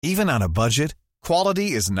Even on a budget,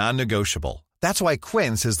 quality is non-negotiable. That's why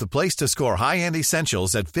Quince is the place to score high-end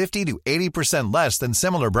essentials at 50 to 80% less than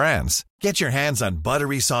similar brands. Get your hands on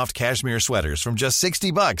buttery soft cashmere sweaters from just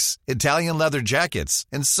 $60, Italian leather jackets,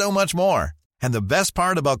 and so much more. And the best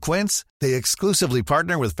part about Quince, they exclusively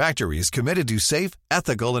partner with factories committed to safe,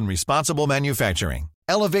 ethical, and responsible manufacturing.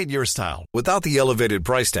 Elevate your style without the elevated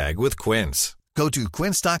price tag with Quince. Go to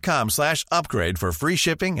quince.com/upgrade for free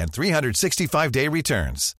shipping and 365-day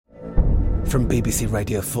returns. From BBC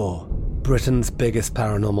Radio 4, Britain's biggest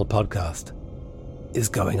paranormal podcast is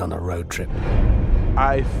going on a road trip.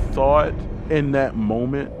 I thought in that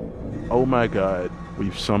moment, oh my God,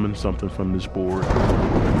 we've summoned something from this board.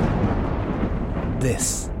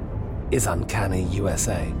 This is Uncanny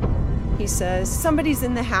USA. He says, somebody's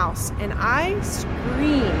in the house, and I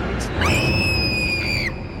screamed.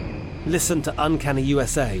 Listen to Uncanny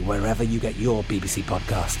USA wherever you get your BBC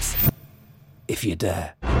podcasts, if you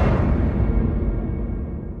dare.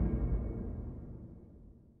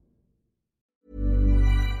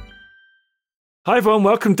 Hi everyone,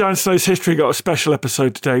 welcome to Dan Snow's History. Got a special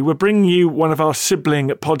episode today. We're bringing you one of our sibling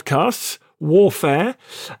podcasts, Warfare,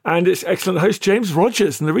 and its excellent host, James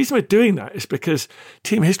Rogers. And the reason we're doing that is because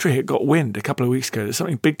Team History had got wind a couple of weeks ago that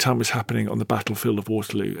something big time was happening on the battlefield of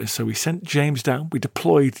Waterloo. And so we sent James down. We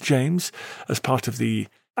deployed James as part of the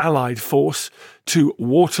Allied force to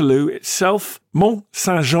Waterloo itself, Mont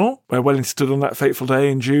Saint-Jean, where Wellington stood on that fateful day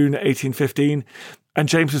in June 1815. And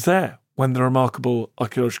James was there when the remarkable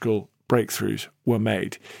archaeological breakthroughs were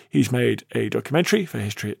made. He's made a documentary for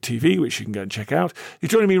History at TV, which you can go and check out. He's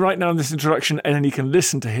joining me right now in this introduction, and then you can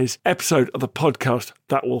listen to his episode of the podcast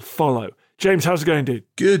that will follow. James, how's it going, dude?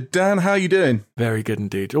 Good, Dan. How are you doing? Very good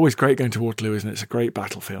indeed. Always great going to Waterloo, isn't it? It's a great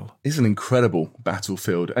battlefield. It's an incredible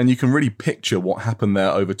battlefield, and you can really picture what happened there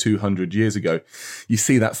over 200 years ago. You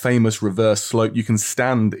see that famous reverse slope. You can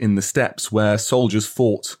stand in the steps where soldiers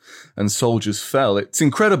fought and soldiers fell. It's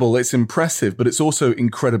incredible, it's impressive, but it's also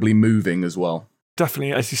incredibly moving as well.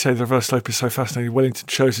 Definitely, as you say, the reverse slope is so fascinating. Wellington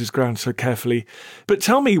chose his ground so carefully. But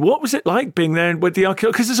tell me, what was it like being there with the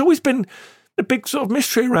archaeologists? Because there's always been a big sort of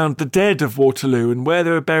mystery around the dead of Waterloo and where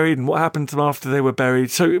they were buried and what happened to them after they were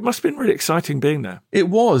buried. So it must have been really exciting being there. It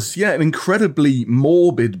was, yeah, an incredibly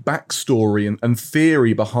morbid backstory and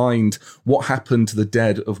theory behind what happened to the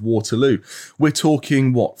dead of Waterloo. We're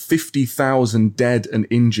talking, 50,000 dead and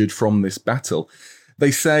injured from this battle.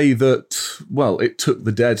 They say that, it took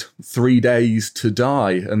the dead 3 days to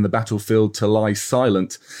die and the battlefield to lie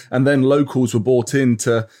silent. And then locals were brought in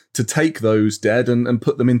to take those dead and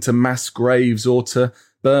put them into mass graves or to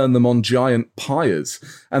burn them on giant pyres.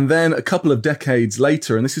 And then a couple of decades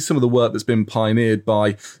later, and this is some of the work that's been pioneered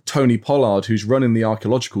by Tony Pollard, who's running the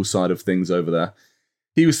archaeological side of things over there.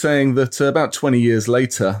 He was saying that about 20 years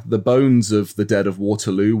later, the bones of the dead of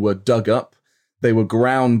Waterloo were dug up. They were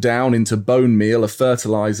ground down into bone meal, a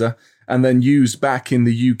fertiliser, and then used back in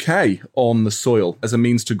the UK on the soil as a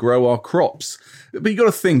means to grow our crops. But you've got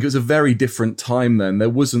to think, it was a very different time then. There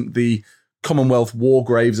wasn't the Commonwealth War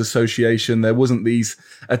Graves Association. There wasn't these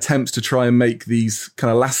attempts to try and make these kind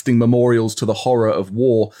of lasting memorials to the horror of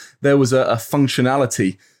war. There was a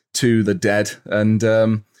functionality to the dead,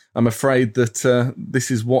 and I'm afraid that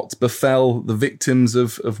this is what befell the victims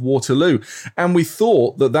of Waterloo. And we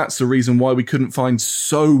thought that that's the reason why we couldn't find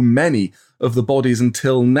so many of the bodies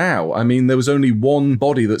until now. I mean, there was only one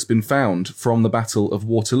body that's been found from the Battle of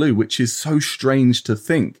Waterloo, which is so strange to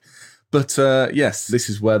think. But yes, this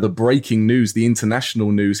is where the breaking news, the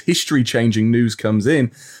international news, history-changing news comes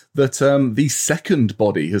in, that the second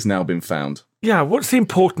body has now been found. Yeah, what's the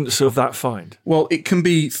importance of that find? Well, it can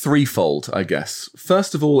be threefold, I guess.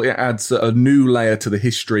 First of all, it adds a new layer to the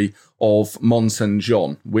history of Mont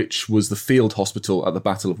Saint-Jean, which was the field hospital at the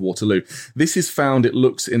Battle of Waterloo. This is found, it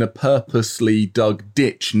looks, in a purposely dug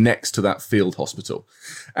ditch next to that field hospital.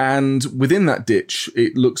 And within that ditch,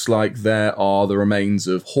 it looks like there are the remains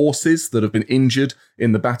of horses that have been injured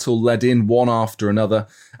in the battle, led in one after another,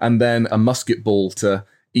 and then a musket ball to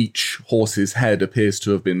each horse's head appears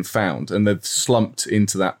to have been found, and they've slumped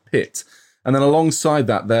into that pit. And then alongside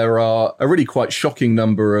that, there are a really quite shocking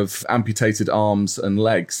number of amputated arms and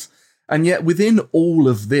legs. And yet within all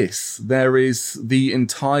of this, there is the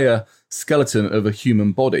entire skeleton of a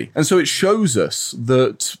human body. And so it shows us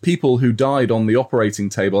that people who died on the operating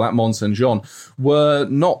table at Mont Saint-Jean were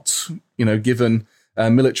not, given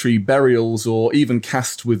military burials or even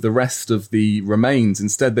cast with the rest of the remains.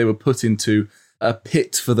 Instead, they were put into a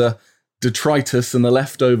pit for the detritus and the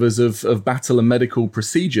leftovers of battle and medical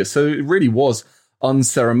procedure. So it really was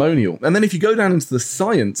unceremonial. And then if you go down into the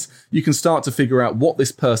science, you can start to figure out what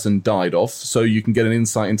this person died of, so you can get an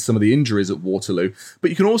insight into some of the injuries at Waterloo. But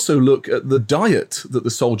you can also look at the diet that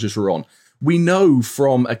the soldiers were on. We know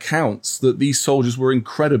from accounts that these soldiers were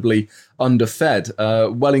incredibly underfed.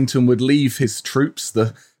 Wellington would leave his troops,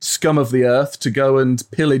 the scum of the earth, to go and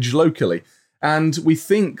pillage locally. And we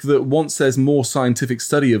think that once there's more scientific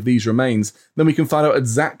study of these remains, then we can find out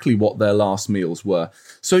exactly what their last meals were.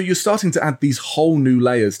 So you're starting to add these whole new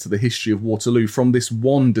layers to the history of Waterloo from this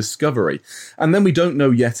one discovery. And then we don't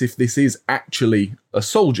know yet if this is actually a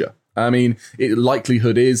soldier. I mean,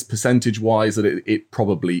 likelihood is, percentage-wise, that it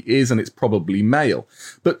probably is, and it's probably male.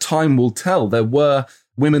 But time will tell. There were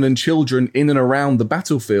women and children in and around the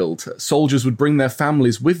battlefield. Soldiers would bring their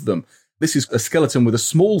families with them. This is a skeleton with a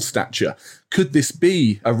small stature. Could this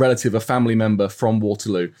be a relative, a family member from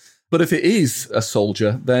Waterloo? But if it is a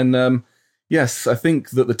soldier, then yes, I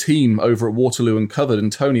think that the team over at Waterloo Uncovered,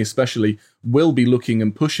 and Tony especially, will be looking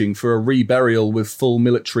and pushing for a reburial with full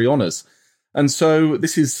military honours. And so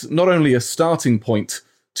this is not only a starting point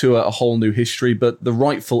to a whole new history, but the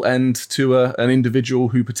rightful end to an individual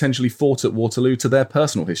who potentially fought at Waterloo, to their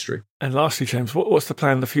personal history. And lastly, James, what's the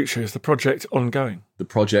plan in the future? Is the project ongoing? The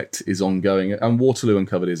project is ongoing, and Waterloo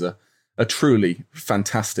Uncovered is a truly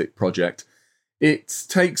fantastic project. It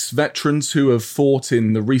takes veterans who have fought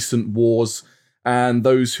in the recent wars and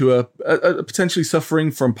those who are potentially suffering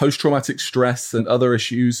from post-traumatic stress and other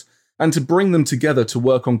issues, and to bring them together to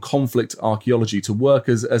work on conflict archaeology, to work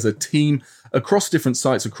as a team across different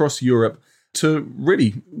sites across Europe to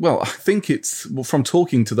really, well, I think it's, from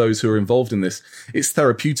talking to those who are involved in this, it's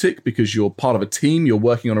therapeutic because you're part of a team, you're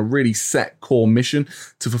working on a really set core mission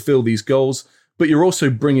to fulfill these goals, but you're also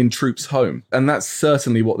bringing troops home. And that's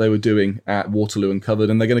certainly what they were doing at Waterloo Uncovered,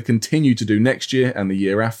 and they're going to continue to do next year and the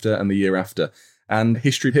year after and the year after. And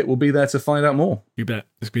History Hit will be there to find out more. You bet.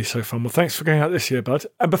 This will be so fun. Well, thanks for going out this year, bud.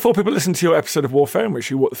 And before people listen to your episode of Warfare, in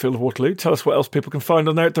which you walk the field of Waterloo, tell us what else people can find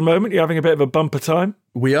on there at the moment. You're having a bit of a bumper time.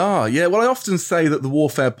 We are, yeah. Well, I often say that the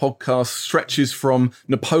Warfare podcast stretches from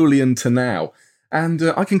Napoleon to now. And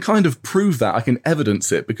I can kind of prove that. I can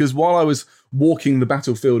evidence it, because while I was walking the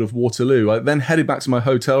battlefield of Waterloo, I then headed back to my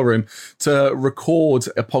hotel room to record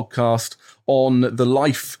a podcast on the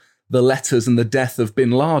life, the letters, and the death of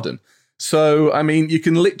Bin Laden. So, I mean, you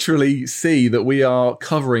can literally see that we are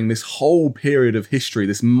covering this whole period of history,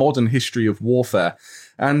 this modern history of warfare.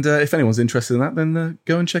 And if anyone's interested in that, then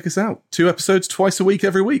go and check us out. 2 episodes twice a week,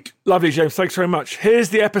 every week. Lovely, James. Thanks very much. Here's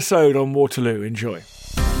the episode on Waterloo. Enjoy.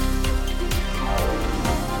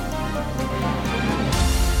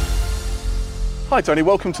 Hi, Tony.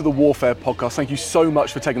 Welcome to the Warfare podcast. Thank you so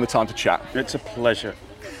much for taking the time to chat. It's a pleasure.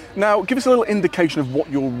 Now, give us a little indication of what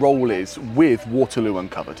your role is with Waterloo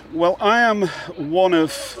Uncovered. Well, I am one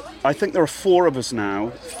of, I think there are 4 of us now,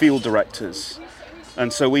 field directors.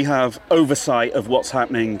 And so we have oversight of what's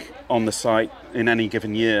happening on the site in any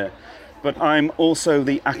given year. But I'm also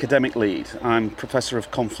the academic lead. I'm Professor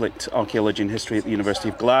of Conflict Archaeology and History at the University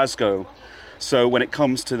of Glasgow. So when it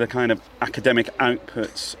comes to the kind of academic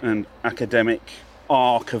outputs and academic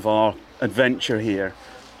arc of our adventure here,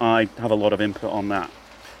 I have a lot of input on that.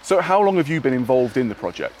 So how long have you been involved in the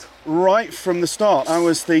project? Right from the start. I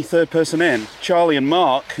was the third person in. Charlie and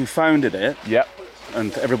Mark, who founded it, Yep.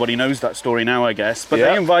 and everybody knows that story now, I guess, but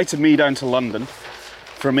they invited me down to London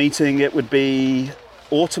for a meeting. It would be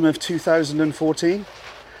autumn of 2014.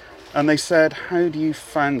 And they said, how do you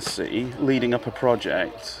fancy leading up a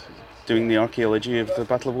project doing the archaeology of the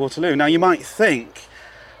Battle of Waterloo? Now, you might think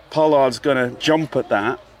Pollard's going to jump at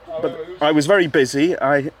that, but I was very busy.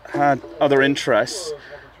 I had other interests.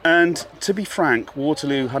 And to be frank,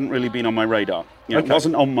 Waterloo hadn't really been on my radar. It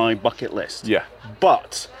wasn't on my bucket list. Yeah.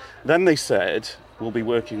 But then they said, we'll be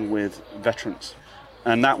working with veterans.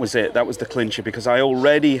 And that was it. That was the clincher, because I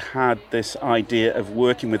already had this idea of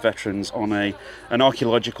working with veterans on an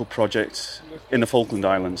archaeological project in the Falkland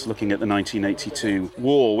Islands, looking at the 1982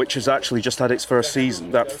 war, which has actually just had its first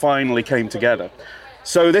season. That finally came together.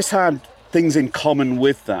 So this had things in common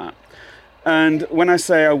with that. And when I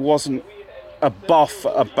say I wasn't a buff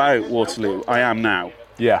about Waterloo, I am now.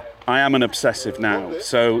 Yeah. I am an obsessive now.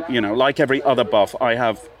 So, like every other buff, I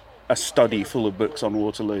have a study full of books on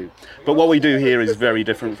Waterloo. But what we do here is very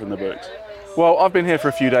different from the books. Well, I've been here for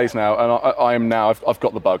a few days now, and I've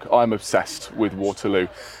got the bug. I'm obsessed with Waterloo.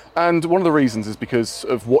 And one of the reasons is because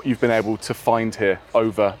of what you've been able to find here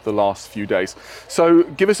over the last few days. So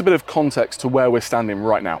give us a bit of context to where we're standing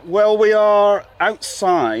right now. Well, we are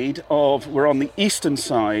we're on the eastern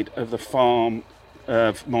side of the farm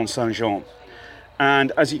of Mont Saint-Jean.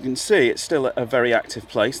 And as you can see, it's still a very active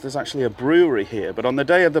place. There's actually a brewery here, but on the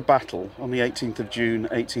day of the battle, on the 18th of June,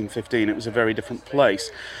 1815, it was a very different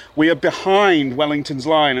place. We are behind Wellington's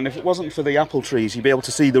line, and if it wasn't for the apple trees, you'd be able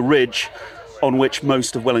to see the ridge on which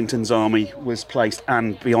most of Wellington's army was placed,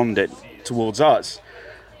 and beyond it, towards us.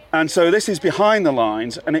 And so this is behind the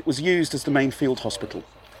lines, and it was used as the main field hospital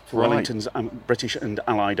for Wellington's British and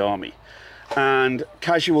Allied army. And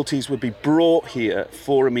casualties would be brought here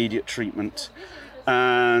for immediate treatment.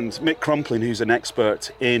 And Mick Crumplin, who's an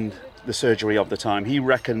expert in the surgery of the time, he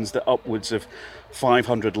reckons that upwards of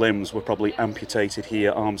 500 limbs were probably amputated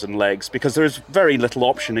here, arms and legs, because there's very little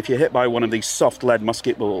option. If you're hit by one of these soft lead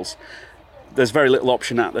musket balls, there's very little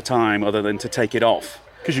option at the time other than to take it off.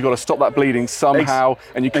 Because you've got to stop that bleeding somehow,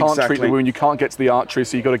 and you can't treat the wound, you can't get to the artery,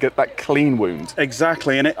 so you've got to get that clean wound.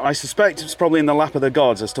 Exactly, and I suspect it's probably in the lap of the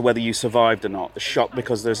gods as to whether you survived or not, the shock,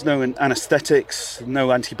 because there's no anaesthetics,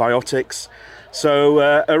 no antibiotics. So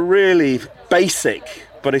a really basic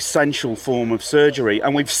but essential form of surgery,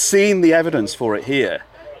 and we've seen the evidence for it here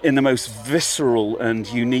in the most visceral and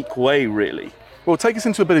unique way, really. Well, take us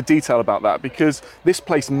into a bit of detail about that, because this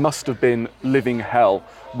place must have been living hell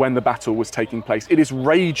when the battle was taking place. It is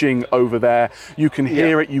raging over there. You can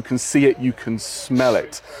hear it, you can see it, you can smell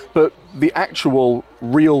it. But the actual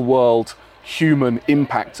real world human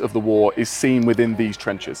impact of the war is seen within these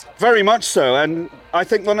trenches. Very much so, and I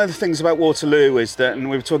think one of the things about Waterloo is that, and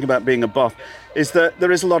we were talking about being a buff, is that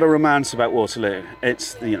there is a lot of romance about Waterloo.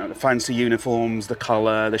 It's, you know, the fancy uniforms, the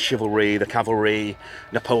colour, the chivalry, the cavalry,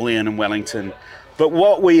 Napoleon and Wellington. But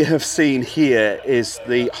what we have seen here is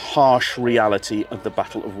the harsh reality of the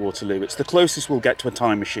Battle of Waterloo. It's the closest we'll get to a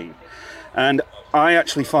time machine. And I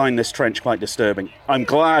actually find this trench quite disturbing. I'm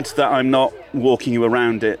glad that I'm not walking you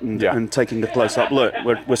around it and taking a close-up look.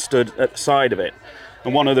 We're stood at the side of it.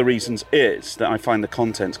 And one of the reasons is that I find the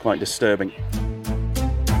contents quite disturbing.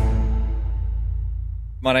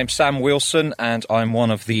 My name's Sam Wilson, and I'm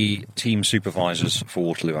one of the team supervisors for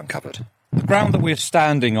Waterloo Uncovered. The ground that we're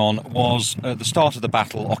standing on was, at the start of the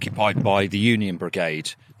battle, occupied by the Union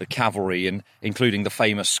Brigade, the cavalry, and including the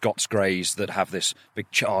famous Scots Greys that have this big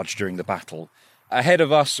charge during the battle. Ahead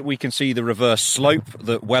of us, we can see the reverse slope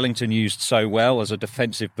that Wellington used so well as a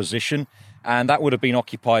defensive position, and that would have been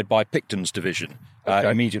occupied by Picton's division,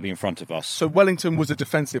 immediately in front of us. So Wellington was a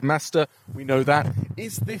defensive master, we know that.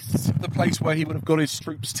 Is this the place where he would have got his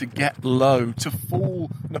troops to get low, to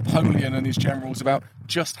fool Napoleon and his generals about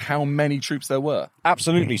just how many troops there were?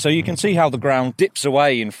 Absolutely. So you can see how the ground dips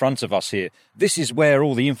away in front of us here. This is where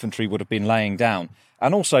all the infantry would have been laying down.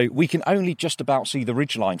 And also, we can only just about see the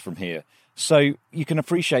ridgeline from here. So you can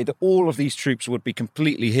appreciate that all of these troops would be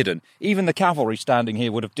completely hidden. Even the cavalry standing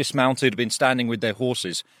here would have dismounted, been standing with their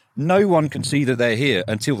horses. No one can see that they're here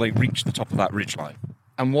until they reach the top of that ridgeline.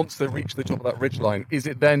 And once they reach the top of that ridgeline, is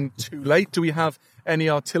it then too late? Do we have any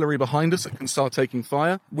artillery behind us that can start taking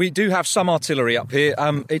fire? We do have some artillery up here.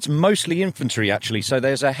 It's mostly infantry, actually. So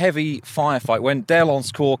there's a heavy firefight. When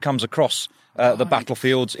d'Erlon's corps comes across the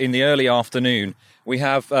battlefields in the early afternoon, we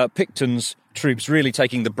have Picton's troops really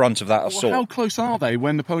taking the brunt of that assault. Well, how close are they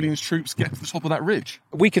when Napoleon's troops get to the top of that ridge?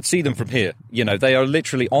 We could see them from here. You know, they are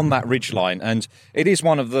literally on that ridgeline, and it is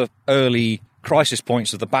one of the early crisis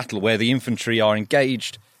points of the battle where the infantry are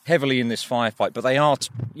engaged heavily in this firefight, but they are,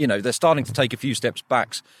 they're starting to take a few steps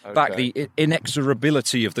back. The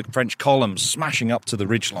inexorability of the French columns smashing up to the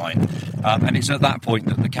ridgeline, and it's at that point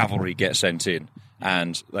that the cavalry get sent in,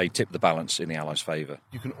 and they tip the balance in the Allies' favour.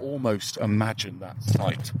 You can almost imagine that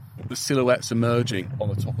sight, the silhouettes emerging on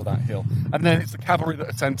the top of that hill. And then it's the cavalry that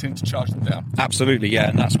are sent in to charge them down. Absolutely, yeah,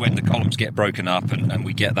 and that's when the columns get broken up, and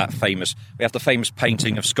we get that we have the famous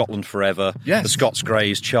painting of Scotland Forever, yes. The Scots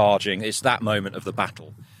Greys charging. It's that moment of the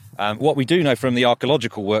battle. What we do know from the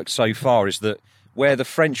archaeological work so far is that where the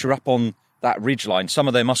French are up on that ridgeline, some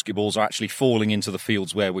of their musket balls are actually falling into the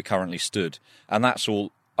fields where we currently stood, and that's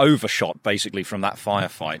all overshot basically from that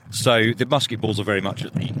firefight. So the musket balls are very much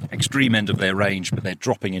at the extreme end of their range, but they're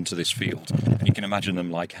dropping into this field, and you can imagine them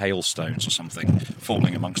like hailstones or something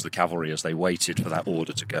falling amongst the cavalry as they waited for that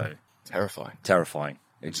order to go. Terrifying.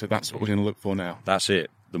 So that's what we're going to look for now. That's it.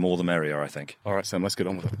 The more the merrier, I think. All right, Sam, let's get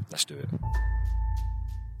on with it. Let's do it.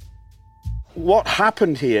 What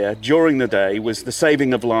happened here during the day was the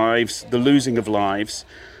saving of lives, the losing of lives.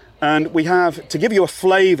 And we have, to give you a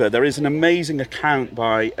flavour, there is an amazing account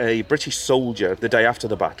by a British soldier the day after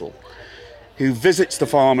the battle who visits the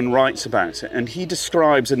farm and writes about it. And he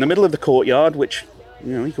describes in the middle of the courtyard, which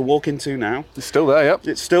you can walk into now. It's still there, yep.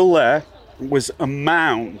 It's still there, was a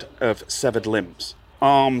mound of severed limbs,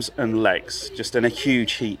 arms and legs, just in a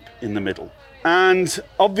huge heap in the middle. And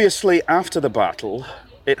obviously after the battle,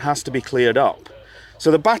 it has to be cleared up. So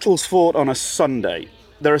the battle's fought on a Sunday.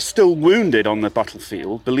 There are still wounded on the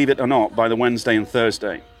battlefield, believe it or not, by the Wednesday and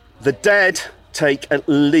Thursday. The dead take at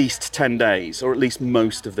least 10 days, or at least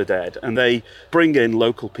most of the dead, and they bring in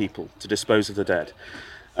local people to dispose of the dead.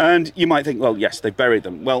 And you might think, well, yes, they buried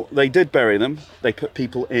them. Well, they did bury them. They put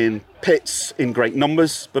people in pits in great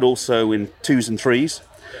numbers, but also in twos and threes.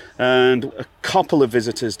 And a couple of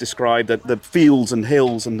visitors described that the fields and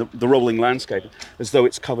hills and the rolling landscape as though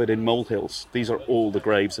it's covered in molehills. These are all the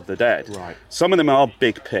graves of the dead. Right. Some of them are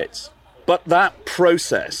big pits. But that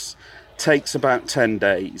process takes about 10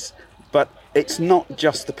 days. But it's not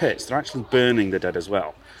just the pits. They're actually burning the dead as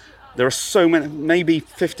well. There are so many, maybe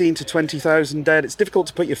 15 to 20,000 dead. It's difficult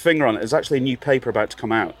to put your finger on it. There's actually a new paper about to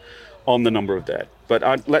come out on the number of dead.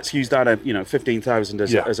 But let's use that, 15,000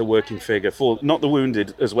 as a working figure for not the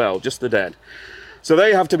wounded as well, just the dead. So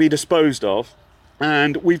they have to be disposed of.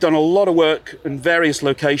 And we've done a lot of work in various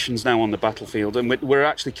locations now on the battlefield. And we're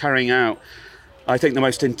actually carrying out, I think, the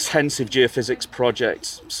most intensive geophysics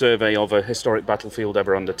project survey of a historic battlefield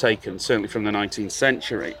ever undertaken, certainly from the 19th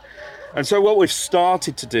century. And so what we've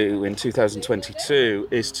started to do in 2022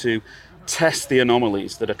 is to test the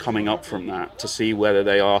anomalies that are coming up from that to see whether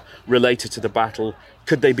they are related to the battle.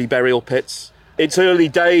 Could they be burial pits? It's early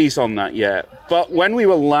days on that yet. But when we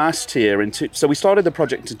were last here, so we started the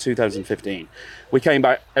project in 2015. We came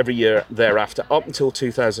back every year thereafter up until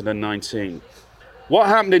 2019. What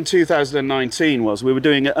happened in 2019 was we were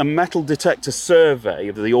doing a metal detector survey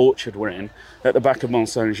of the orchard we're in at the back of Mont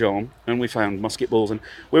Saint-Jean, and we found musket balls, and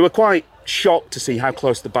we were quite shocked to see how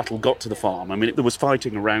close the battle got to the farm. I mean, there was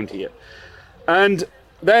fighting around here. And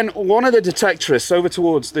then one of the detectorists over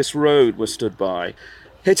towards this road was stood by,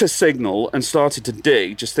 hit a signal and started to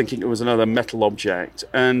dig, just thinking it was another metal object,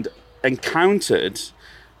 and encountered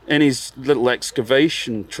in his little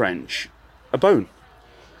excavation trench a bone.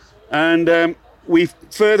 And we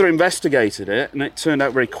further investigated it, and it turned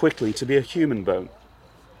out very quickly to be a human bone.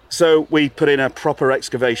 So we put in a proper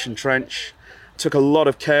excavation trench, took a lot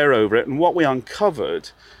of care over it, and what we uncovered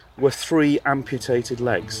were 3 amputated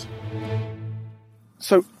legs.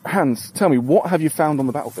 So, Hans, tell me, what have you found on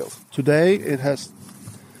the battlefield? Today it has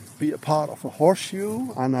been a part of a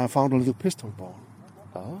horseshoe, and I found a little pistol ball.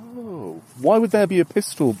 Oh, why would there be a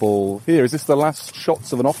pistol ball here? Is this the last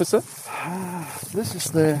shots of an officer? This is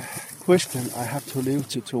the question I have to leave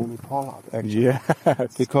to Tony Pollard, actually. Yeah.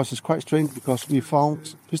 Because it's quite strange, because we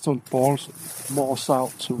found pistol balls more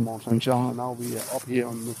south to Mont Saint-Jean, and now we are up here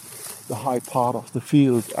on the high part of the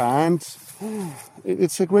field, and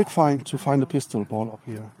it's a great find to find a pistol ball up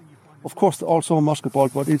here. Of course, also a musket ball,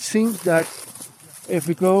 but it seems that if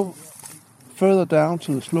we go further down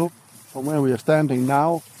to the slope from where we are standing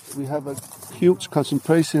now, we have a huge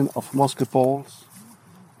concentration of musket balls,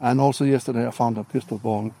 and also yesterday I found a pistol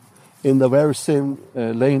ball in the very same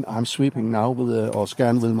lane I'm sweeping now or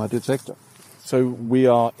scan with my detector. So we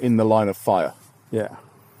are in the line of fire. Yeah,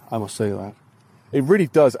 I must say that. It really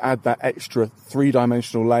does add that extra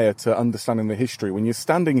 3-dimensional layer to understanding the history. When you're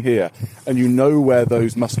standing here and you know where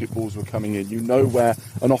those musket balls were coming in, you know where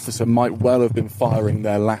an officer might well have been firing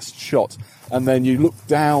their last shot, and then you look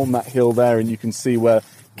down that hill there and you can see where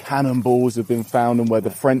cannonballs have been found and where the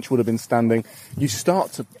French would have been standing, you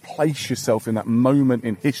start to place yourself in that moment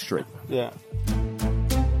in history. Yeah.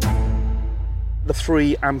 The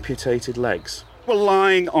 3 amputated legs were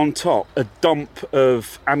lying on top a dump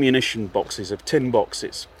of ammunition boxes, of tin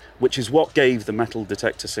boxes, which is what gave the metal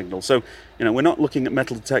detector signal. So, we're not looking at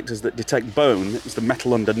metal detectors that detect bone. It was the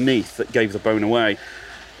metal underneath that gave the bone away.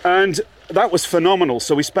 And that was phenomenal.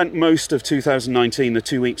 So we spent most of 2019, the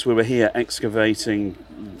 2 weeks we were here, excavating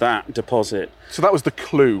that deposit. So that was the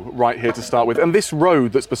clue right here to start with. And this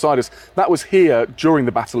road that's beside us, that was here during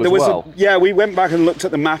the battle as well. We went back and looked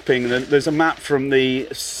at the mapping. There's a map from the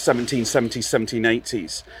 1770s,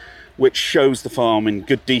 1780s, which shows the farm in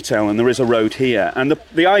good detail, and there is a road here. And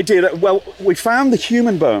the idea that, we found the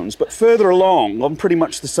human bones, but further along, on pretty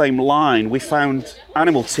much the same line, we found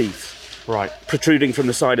animal teeth. Right. Protruding from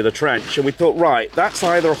the side of the trench, and we thought, right, that's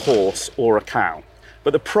either a horse or a cow.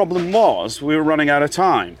 But the problem was we were running out of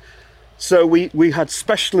time. So we had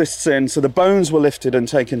specialists in, so the bones were lifted and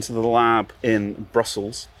taken to the lab in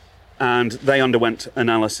Brussels, and they underwent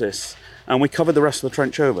analysis, and we covered the rest of the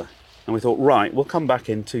trench over. And we thought, right, we'll come back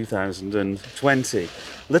in 2020.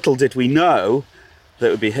 Little did we know that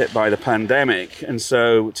would be hit by the pandemic. And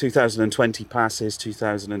so 2020 passes,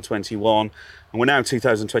 2021, and we're now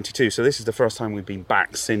 2022. So this is the first time we've been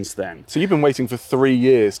back since then. So you've been waiting for 3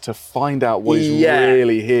 years to find out what is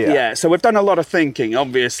really here. Yeah, so we've done a lot of thinking,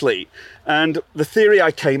 obviously. And the theory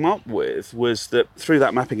I came up with was that through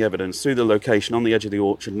that mapping evidence, through the location on the edge of the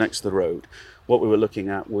orchard next to the road, what we were looking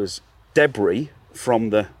at was debris from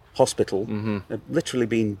the hospital literally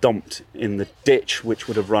being dumped in the ditch which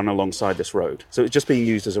would have run alongside this road. So it's just being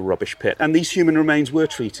used as a rubbish pit. And these human remains were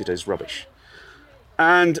treated as rubbish.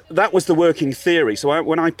 And that was the working theory. So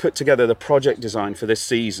when I put together the project design for this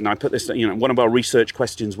season, I put this, one of our research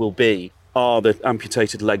questions will be, are the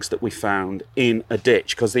amputated legs that we found in a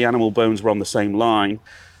ditch? Because the animal bones were on the same line.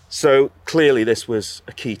 So clearly this was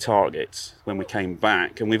a key target when we came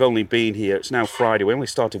back. And we've only been here, it's now Friday, we only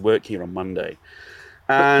started work here on Monday.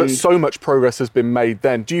 But so much progress has been made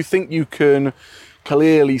then. Do you think you can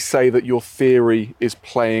clearly say that your theory is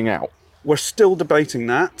playing out? We're still debating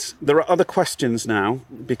that. There are other questions now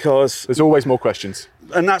because... There's always more questions.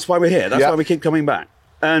 And that's why we're here. That's why we keep coming back.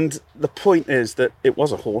 And the point is that it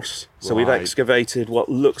was a horse. So we've excavated what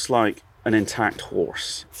looks like an intact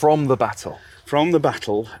horse. From the battle? From the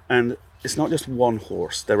battle. And it's not just one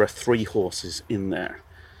horse. There are 3 horses in there,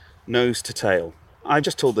 nose to tail. I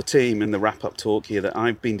just told the team in the wrap-up talk here that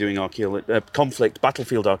I've been doing conflict,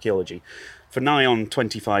 battlefield archaeology for nigh on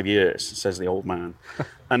 25 years, says the old man.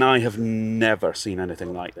 And I have never seen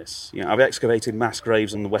anything like this. I've excavated mass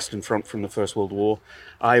graves on the Western Front from the First World War.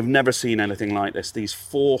 I've never seen anything like this. These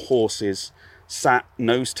 4 horses sat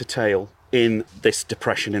nose to tail in this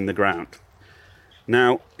depression in the ground.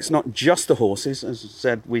 Now, it's not just the horses. As I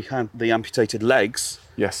said, we had the amputated legs.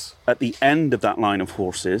 Yes. At the end of that line of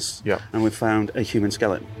horses. Yeah. And we found a human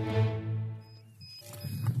skeleton.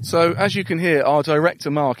 So, as you can hear, our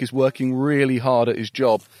director Mark is working really hard at his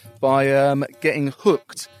job by getting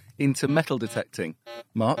hooked into metal detecting.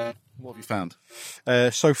 Mark, what have you found?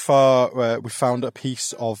 So far, we've found a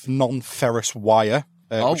piece of non-ferrous wire,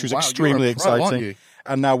 which was extremely exciting. Aren't you?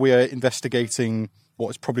 And now we are investigating what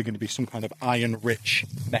is probably going to be some kind of iron-rich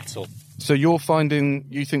metal. So you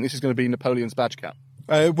think this is going to be Napoleon's badge cap?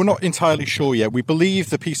 We're not entirely sure yet. We believe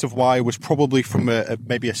the piece of wire was probably from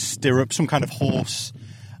maybe a stirrup, some kind of horse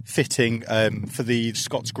fitting for the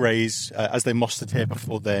Scots Greys as they mustered here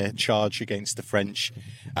before their charge against the French.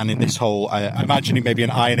 And in this hole, I'm imagining maybe an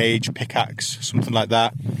Iron Age pickaxe, something like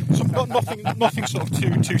that. So nothing sort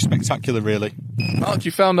of too spectacular, really. Mark,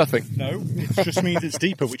 you found nothing? No, it just means it's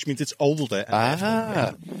deeper, which means it's older.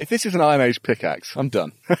 If this is an Iron Age pickaxe, I'm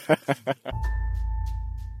done.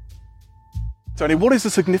 Tony, what is the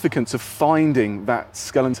significance of finding that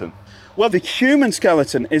skeleton? Well, the human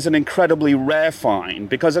skeleton is an incredibly rare find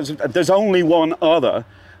because there's only one other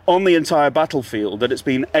on the entire battlefield that it's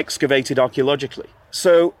been excavated archaeologically.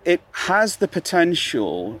 So it has the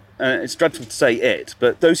potential, it's dreadful to say it,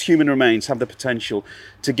 but those human remains have the potential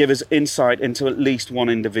to give us insight into at least one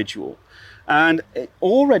individual. And it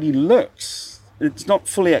already looks, it's not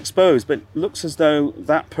fully exposed, but it looks as though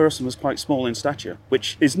that person was quite small in stature,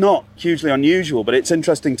 which is not hugely unusual, but it's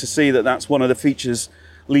interesting to see that that's one of the features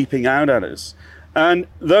leaping out at us. And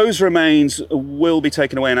those remains will be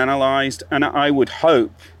taken away and analysed, and I would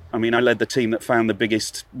hope, I led the team that found the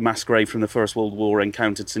biggest mass grave from the First World War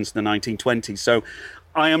encountered since the 1920s, so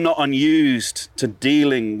I am not unused to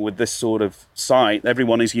dealing with this sort of site.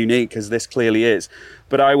 Everyone is unique, as this clearly is,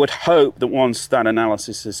 but I would hope that once that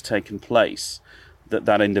analysis has taken place,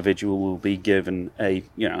 that individual will be given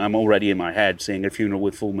I'm already in my head seeing a funeral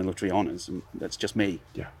with full military honours, and that's just me.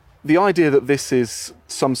 Yeah. The idea that this is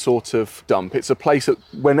some sort of dump, it's a place that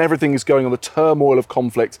when everything is going on, the turmoil of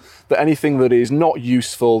conflict, that anything that is not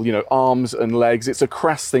useful, arms and legs, it's a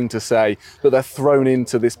crass thing to say that they're thrown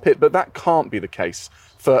into this pit, but that can't be the case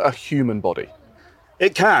for a human body.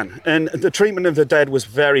 It can, and the treatment of the dead was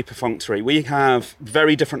very perfunctory. We have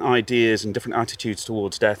very different ideas and different attitudes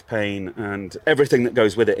towards death, pain, and everything that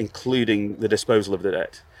goes with it, including the disposal of the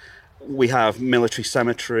dead. We have military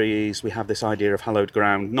cemeteries, we have this idea of hallowed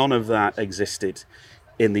ground. None of that existed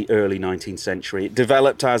in the early 19th century. It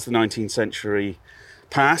developed as the 19th century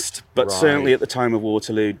passed, but certainly at the time of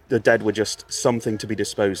Waterloo, the dead were just something to be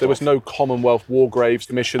disposed of. There was no Commonwealth War Graves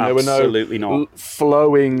Commission. Absolutely there were no not.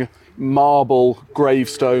 Flowing marble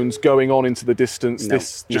gravestones going on into the distance.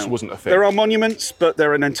 This just wasn't a thing. There are monuments, but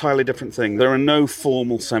they're an entirely different thing. There are no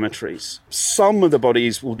formal cemeteries. Some of the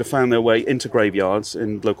bodies will have found their way into graveyards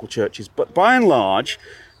in local churches, but by and large,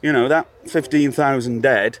 that 15,000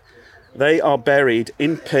 dead, they are buried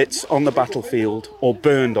in pits on the battlefield or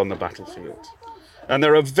burned on the battlefield. And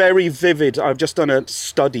there are very vivid, I've just done a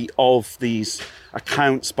study of these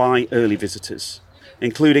accounts by early visitors.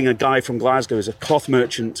 including a guy from Glasgow, who's a cloth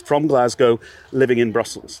merchant from Glasgow living in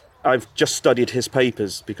Brussels. I've just studied his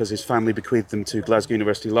papers because his family bequeathed them to Glasgow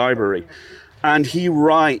University Library. And he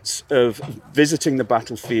writes of visiting the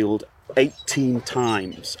battlefield 18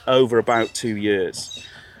 times over about 2 years.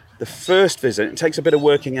 The first visit, it takes a bit of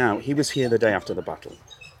working out, he was here the day after the battle.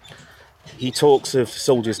 He talks of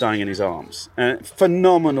soldiers dying in his arms.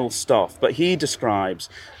 Phenomenal stuff, but he describes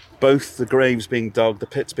both the graves being dug, the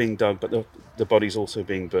pits being dug, but the bodies also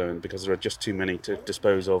being burned because there are just too many to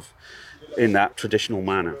dispose of in that traditional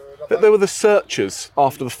manner. There were the searchers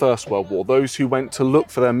after the First World War, those who went to look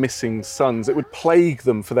for their missing sons. It would plague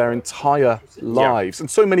them for their entire lives. And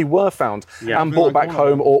so many were found and brought back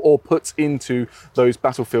home or put into those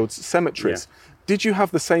battlefield cemeteries. Did you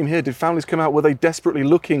have the same here? Did families come out? Were they desperately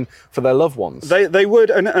looking for their loved ones? They would.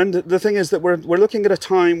 And the thing is that we're looking at a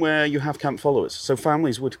time where you have camp followers. So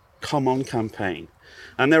families would come on campaign.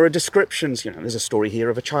 And there are descriptions, there's a story here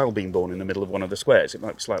of a child being born in the middle of one of the squares. It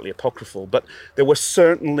might be slightly apocryphal, but there were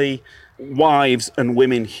certainly wives and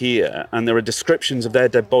women here, and there are descriptions of their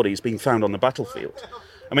dead bodies being found on the battlefield.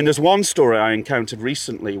 I mean, there's one story I encountered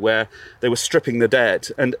recently where they were stripping the dead,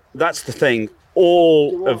 and that's the thing,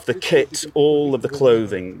 all of the kit, all of the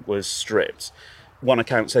clothing was stripped. One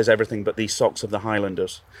account says everything but these socks of the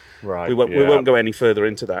Highlanders. Right. We won't go any further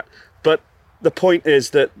into that. But the point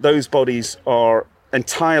is that those bodies are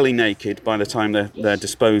entirely naked by the time they're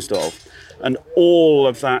disposed of, and all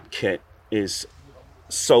of that kit is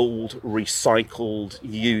sold, recycled,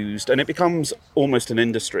 used, and it becomes almost an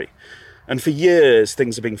industry. And for years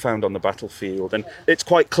things are being found on the battlefield, and it's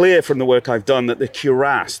quite clear from the work I've done that the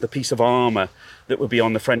cuirass, the piece of armour that would be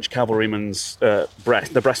on the French cavalryman's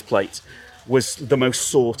breast, the breastplate, was the most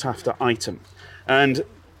sought after item. And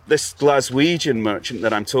this Glaswegian merchant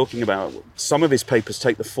that I'm talking about, some of his papers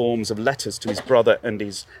take the forms of letters to his brother and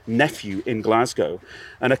his nephew in Glasgow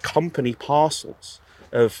and accompany parcels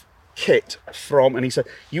of kit from, and he said,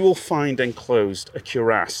 you will find enclosed a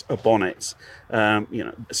cuirass, a bonnet,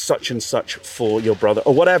 such and such for your brother,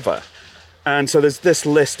 or whatever. And so there's this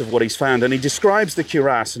list of what he's found, and he describes the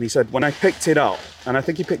cuirass, and he said, when I picked it up, and I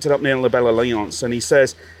think he picked it up near La Belle Alliance, and he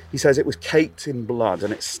says it was caked in blood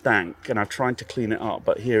and it stank, and I've tried to clean it up,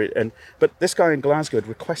 but this guy in Glasgow had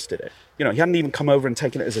requested it. He hadn't even come over and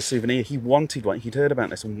taken it as a souvenir. He wanted one. He'd heard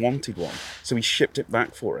about this and wanted one, so he shipped it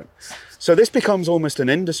back for him. So this becomes almost an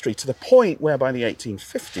industry to the point where by the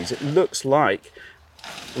 1850s it looks like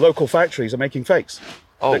local factories are making fakes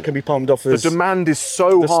that can be palmed off as... The demand is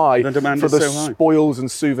so high for the spoils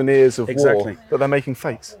and souvenirs of war that they're making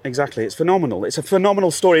fakes. Exactly. It's phenomenal. It's a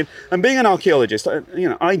phenomenal story. And being an archaeologist,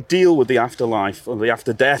 I deal with the afterlife or the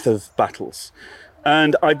after death of battles.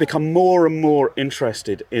 And I've become more and more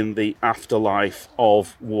interested in the afterlife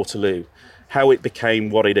of Waterloo, how it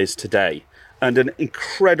became what it is today. And an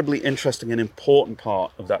incredibly interesting and important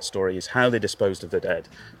part of that story is how they disposed of the dead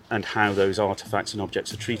and how those artefacts and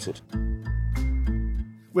objects are treated.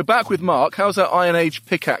 We're back with Mark. How's that Iron Age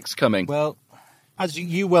pickaxe coming? Well, as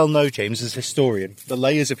you well know, James, as a historian, the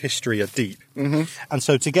layers of history are deep. Mm-hmm. And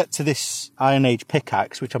so to get to this Iron Age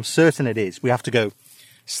pickaxe, which I'm certain it is, we have to go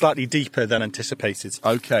slightly deeper than anticipated.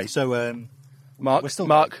 Okay. So,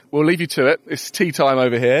 Mark, we'll leave you to it. It's tea time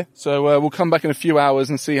over here. So we'll come back in a few hours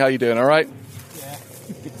and see how you're doing, all right?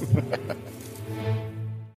 Yeah.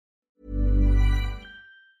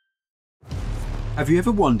 Have you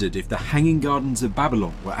ever wondered if the Hanging Gardens of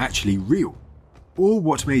Babylon were actually real? Or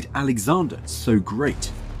what made Alexander so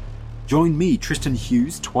great? Join me, Tristan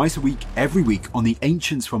Hughes, twice a week, every week on the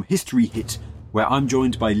Ancients from History Hit, where I'm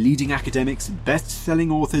joined by leading academics,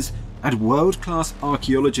 best-selling authors, and world-class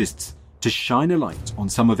archaeologists to shine a light on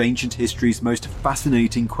some of ancient history's most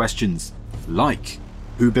fascinating questions, like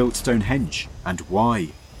who built Stonehenge and why?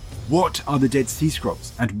 What are the Dead Sea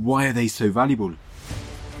Scrolls and why are they so valuable?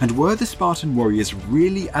 And were the Spartan warriors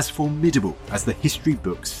really as formidable as the history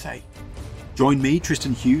books say? Join me,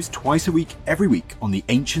 Tristan Hughes, twice a week, every week on the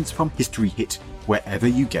Ancients from History Hit, wherever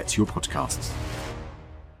you get your podcasts.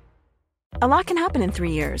 A lot can happen in 3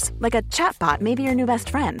 years, like a chatbot may be your new best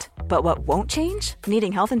friend. But what won't change?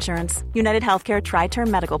 Needing health insurance. United Healthcare Tri-Term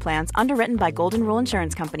Medical Plans, underwritten by Golden Rule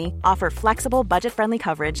Insurance Company, offer flexible, budget-friendly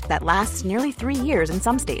coverage that lasts nearly 3 years in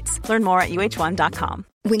some states. Learn more at UH1.com.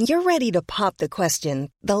 When you're ready to pop the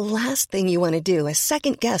question, the last thing you want to do is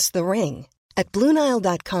second-guess the ring. At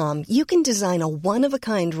BlueNile.com, you can design a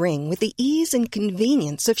one-of-a-kind ring with the ease and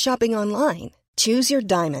convenience of shopping online. Choose your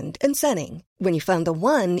diamond and setting. When you find the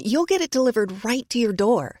one, you'll get it delivered right to your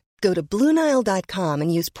door. Go to BlueNile.com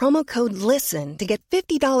and use promo code LISTEN to get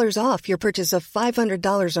 $50 off your purchase of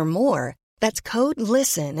 $500 or more. That's code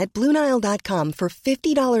LISTEN at BlueNile.com for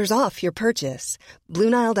 $50 off your purchase.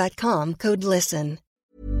 BlueNile.com, code LISTEN.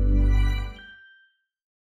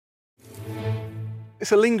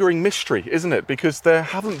 It's a lingering mystery, isn't it? Because there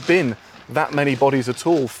haven't been that many bodies at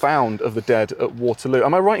all found of the dead at Waterloo.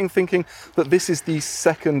 Am I right in thinking that this is the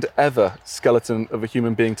second ever skeleton of a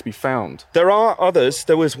human being to be found? There are others.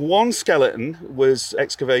 There was one skeleton was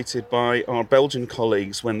excavated by our Belgian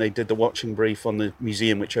colleagues when they did the watching brief on the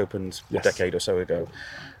museum, which opened a decade or so ago.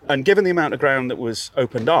 And given the amount of ground that was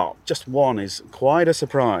opened up, just one is quite a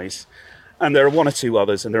surprise. And there are one or two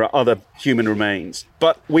others, and there are other human remains.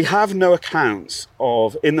 But we have no accounts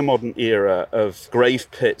of, in the modern era, of grave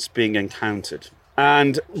pits being encountered.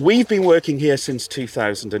 And we've been working here since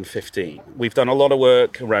 2015. We've done a lot of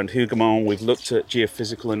work around Hougoumont. We've looked at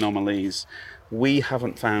geophysical anomalies. We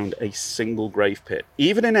haven't found a single grave pit,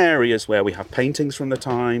 even in areas where we have paintings from the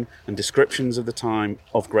time and descriptions of the time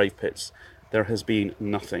of grave pits. There has been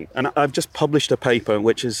nothing. And I've just published a paper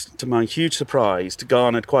which is, to my huge surprise,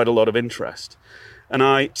 garnered quite a lot of interest. And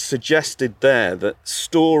I suggested there that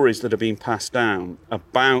stories that are being passed down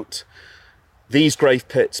about these grave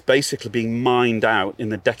pits basically being mined out in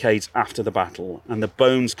the decades after the battle, and the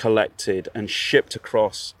bones collected and shipped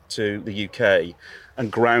across to the UK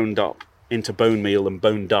and ground up into bone meal and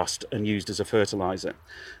bone dust and used as a fertilizer.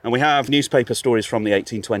 And we have newspaper stories from the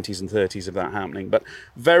 1820s and 30s of that happening, but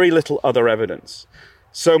very little other evidence.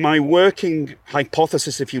 So my working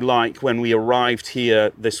hypothesis, if you like, when we arrived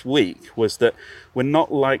here this week was that we're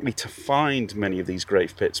not likely to find many of these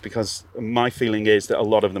grave pits, because my feeling is that a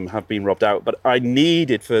lot of them have been robbed out, but I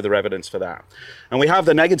needed further evidence for that. And we have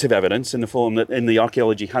the negative evidence in the form that in the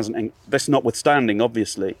archaeology hasn't, this notwithstanding,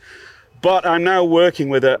 obviously. But I'm now working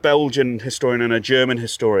with a Belgian historian and a German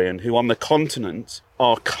historian who on the continent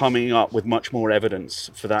are coming up with much more evidence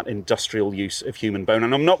for that industrial use of human bone.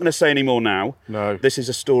 And I'm not going to say any more now. No. This is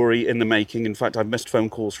a story in the making. In fact, I've missed phone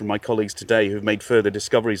calls from my colleagues today who've made further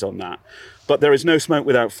discoveries on that. But there is no smoke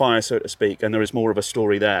without fire, so to speak, and there is more of a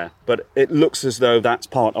story there. But it looks as though that's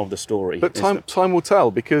part of the story. But time will tell,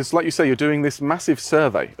 because like you say, you're doing this massive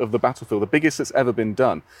survey of the battlefield, the biggest that's ever been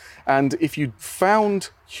done. And if you found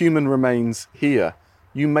human remains here,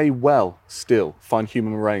 you may well still find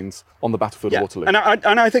human remains on the battlefield of Waterloo. And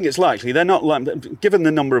I think it's likely. They're not, given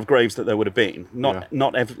the number of graves that there would have been,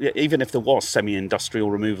 even if there was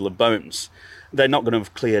semi-industrial removal of bones, they're not going to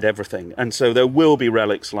have cleared everything. And so there will be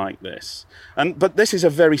relics like this. But this is a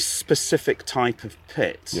very specific type of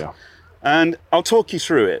pit. Yeah. And I'll talk you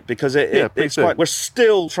through it, because it's quite, we're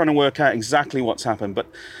still trying to work out exactly what's happened. But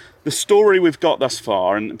the story we've got thus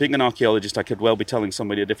far, and being an archaeologist, I could well be telling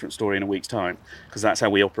somebody a different story in a week's time, because that's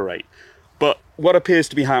how we operate. But what appears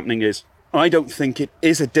to be happening is, I don't think it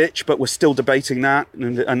is a ditch, but we're still debating that,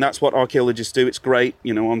 and that's what archaeologists do. It's great,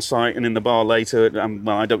 on site and in the bar later.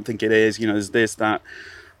 Well, I don't think it is, there's this, that.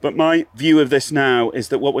 But my view of this now is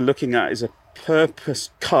that what we're looking at is a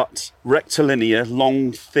purpose-cut, rectilinear,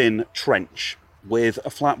 long, thin trench with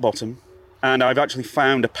a flat bottom. And I've actually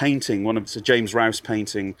found a painting, it's a James Rouse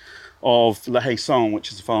painting of La Haye-Saint,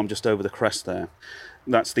 which is a farm just over the crest there.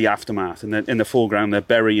 That's the aftermath. And in the foreground,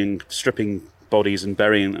 they're stripping bodies and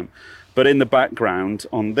burying them. But in the background,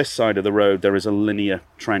 on this side of the road, there is a linear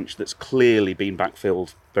trench that's clearly been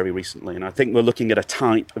backfilled very recently. And I think we're looking at a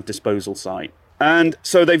type of disposal site. And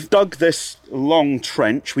so they've dug this long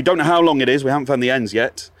trench. We don't know how long it is. We haven't found the ends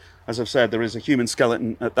yet. As I've said, there is a human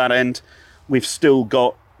skeleton at that end. We've still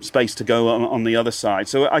got space to go on the other side.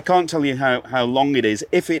 So I can't tell you how long it is.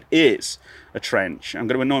 If it is a trench, I'm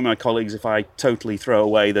going to annoy my colleagues if I totally throw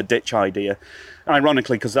away the ditch idea.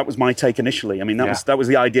 Ironically, because that was my take initially. I mean, that was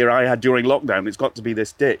the idea I had during lockdown. It's got to be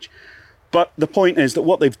this ditch. But the point is that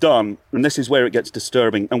what they've done, and this is where it gets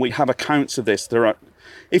disturbing, and we have accounts of this.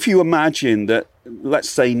 If you imagine that, let's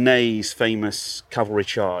say, Ney's famous cavalry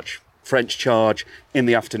charge, French charge in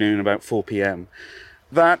the afternoon about 4 p.m.,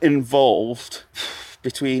 that involved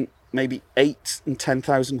between maybe 8,000 and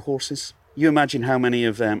 10,000 horses. You imagine how many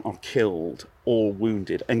of them are killed or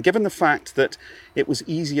wounded. And given the fact that it was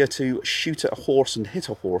easier to shoot at a horse and hit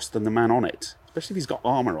a horse than the man on it, especially if he's got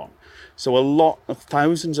armour on. So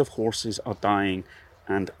thousands of horses are dying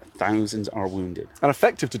and thousands are wounded. And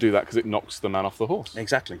effective to do that because it knocks the man off the horse.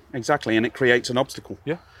 Exactly. And it creates an obstacle.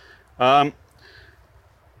 Yeah.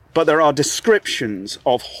 But there are descriptions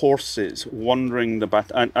of horses wandering the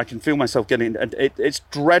battle. And I can feel myself getting... It's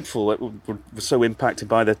dreadful. We're so impacted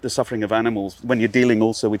by the suffering of animals when you're dealing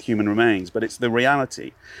also with human remains. But it's the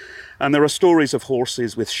reality. And there are stories of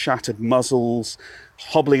horses with shattered muzzles,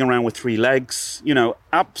 hobbling around with 3 legs.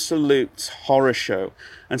 Absolute horror show.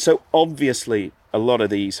 And so obviously a lot of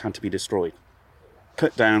these had to be destroyed.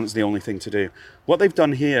 put down is the only thing to do. What they've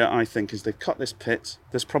done here, I think, is they've cut this pit.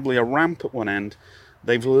 There's probably a ramp at one end.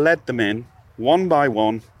 They've led them in one by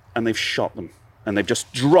one, and they've shot them. And they've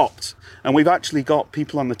just dropped. And we've actually got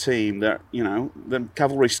people on the team that, you know, the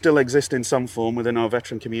cavalry still exist in some form within our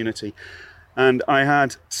veteran community. And I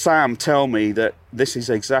had Sam tell me that this is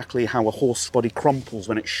exactly how a horse body crumples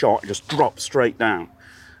when it's shot. It just drops straight down.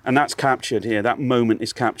 And that's captured here. That moment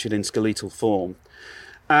is captured in skeletal form.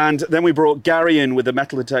 And then we brought Gary in with the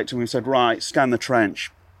metal detector and we said, right, scan the trench.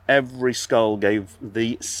 Every skull gave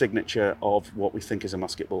the signature of what we think is a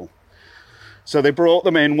musket ball. So they brought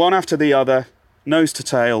them in one after the other, nose to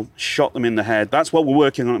tail, shot them in the head. That's what we're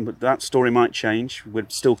working on, but that story might change. We're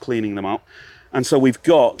still cleaning them up. And so we've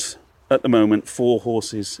got, at the moment, 4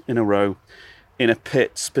 horses in a row in a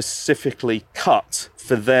pit specifically cut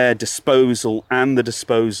for their disposal and the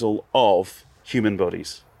disposal of human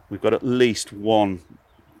bodies. We've got at least one.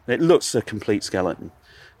 It looks a complete skeleton.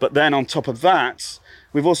 But then on top of that,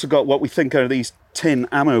 we've also got what we think are these tin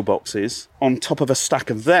ammo boxes. On top of a stack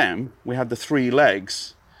of them, we had the 3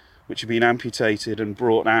 legs, which have been amputated and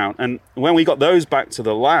brought out. And when we got those back to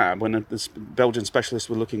the lab, when the Belgian specialists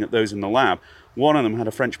were looking at those in the lab, one of them had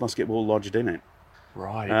a French musket ball lodged in it.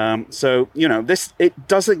 Right. So, you know, it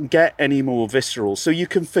doesn't get any more visceral. So you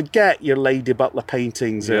can forget your Lady Butler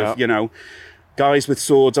paintings of, you know, guys with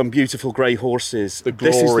swords on beautiful grey horses.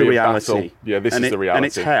 This is the reality. Yeah, this is the reality. And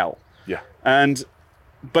it's hell. Yeah.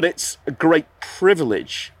 But it's a great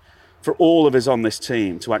privilege for all of us on this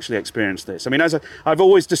team to actually experience this. I mean, I've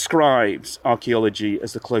always described archaeology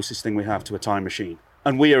as the closest thing we have to a time machine.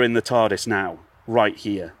 And we are in the TARDIS now, right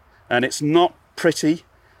here. And it's not pretty,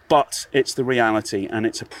 but it's the reality, and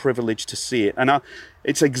it's a privilege to see it. And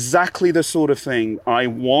it's exactly the sort of thing I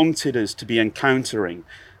wanted us to be encountering,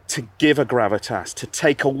 to give a gravitas, to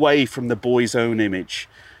take away from the boy's own image,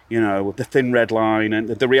 you know, the thin red line, and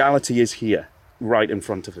the reality is here, right in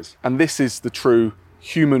front of us. And this is the true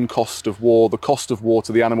human cost of war, the cost of war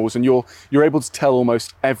to the animals, and you're able to tell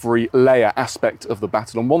almost every layer, aspect of the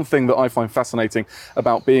battle. And one thing that I find fascinating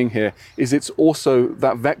about being here is it's also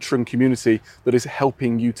that veteran community that is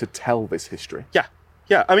helping you to tell this history. Yeah.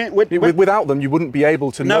 I mean, without them, you wouldn't be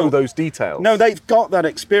able to know those details. No, they've got that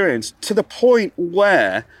experience to the point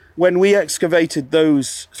where when we excavated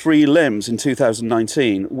those 3 limbs in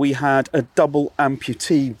 2019, we had a double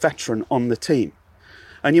amputee veteran on the team.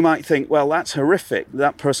 And you might think, well, that's horrific.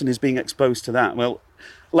 That person is being exposed to that. Well,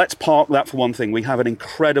 let's park that for one thing. We have an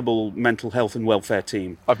incredible mental health and welfare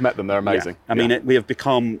team. I've met them. They're amazing. Yeah. I mean, we have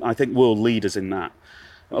become, I think, world leaders in that,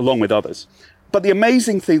 along with others. But the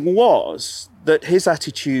amazing thing was that his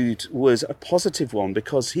attitude was a positive one,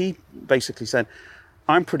 because he basically said,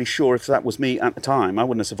 I'm pretty sure if that was me at the time, I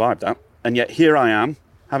wouldn't have survived that. And yet here I am,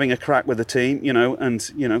 having a crack with the team, you know, and,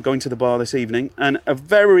 you know, going to the bar this evening, and a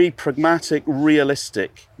very pragmatic,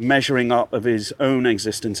 realistic measuring up of his own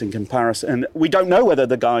existence in comparison. And we don't know whether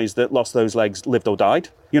the guys that lost those legs lived or died.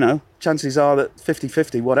 You know, chances are that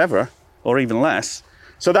 50-50, whatever, or even less.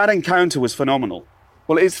 So that encounter was phenomenal.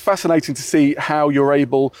 Well, it's fascinating to see how you're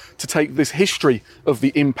able to take this history of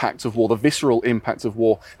the impact of war, the visceral impact of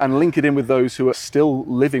war, and link it in with those who are still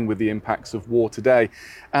living with the impacts of war today.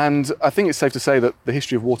 And I think it's safe to say that the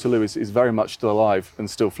history of Waterloo is very much still alive and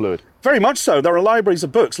still fluid. Very much so. There are libraries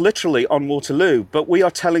of books literally on Waterloo, but we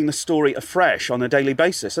are telling the story afresh on a daily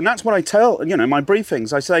basis. And that's what I tell, you know, my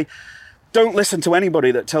briefings. I say, don't listen to anybody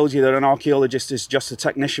that tells you that an archaeologist is just a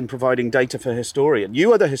technician providing data for a historian.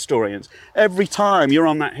 You are the historians. Every time you're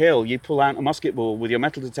on that hill, you pull out a musket ball with your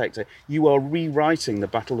metal detector, you are rewriting the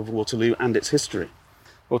Battle of Waterloo and its history.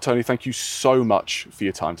 Well, Tony, thank you so much for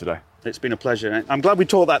your time today. It's been a pleasure. I'm glad we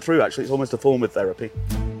talked that through, actually. It's almost a form of therapy.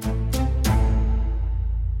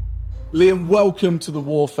 Liam, welcome to the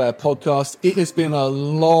Warfare Podcast. It has been a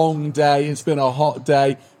long day. It's been a hot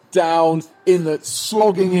day. Down in the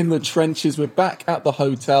slogging in the trenches. We're back at the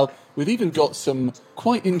hotel. We've even got some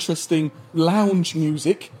quite interesting lounge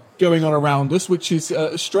music going on around us, which is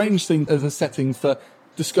a strange thing as a setting for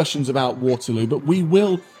discussions about Waterloo, but we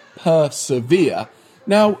will persevere.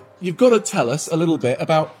 Now, you've got to tell us a little bit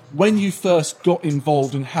about when you first got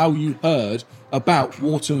involved and how you heard about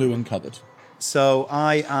Waterloo Uncovered. So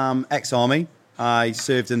I am ex-army. I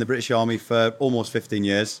served in the British Army for almost 15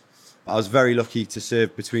 years. I was very lucky to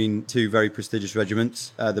serve between 2 very prestigious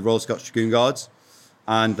regiments, the Royal Scots Dragoon Guards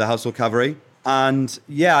and the Household Cavalry. And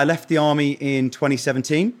yeah, I left the army in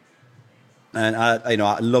 2017, and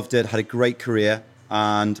I loved it, had a great career,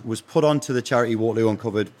 and was put onto the charity Waterloo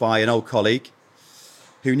Uncovered by an old colleague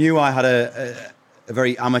who knew I had a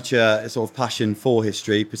very amateur sort of passion for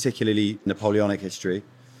history, particularly Napoleonic history.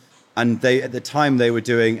 And they, at the time they were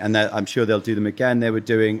doing, and I'm sure they'll do them again, they were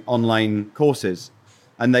doing online courses.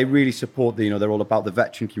 And they really support they're all about the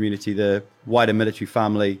veteran community, the wider military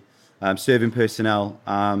family, serving personnel.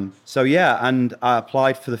 So yeah, and I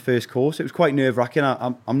applied for the first course. It was quite nerve-wracking.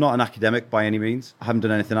 I'm not an academic by any means. I haven't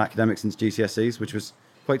done anything academic since GCSEs, which was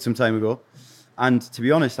quite some time ago. And to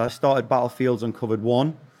be honest, I started Battlefields Uncovered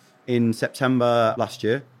 1 in September last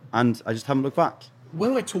year, and I just haven't looked back.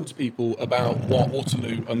 When I talk to people about what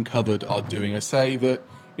Waterloo Uncovered are doing, I say that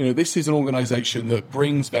this is an organisation that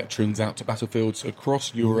brings veterans out to battlefields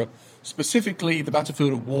across Europe, specifically the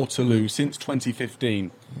battlefield of Waterloo since 2015.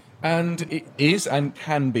 And it is and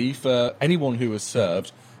can be for anyone who has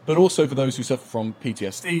served, but also for those who suffer from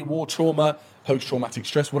PTSD, war trauma, post-traumatic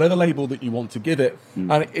stress, whatever label that you want to give it.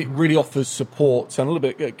 And it really offers support and a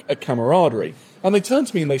little bit of camaraderie. And they turn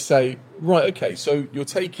to me and they say, right, okay, so you're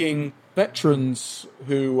taking veterans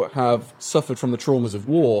who have suffered from the traumas of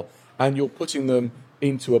war and you're putting them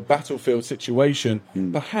into a battlefield situation,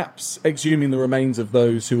 perhaps exhuming the remains of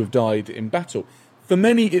those who have died in battle. For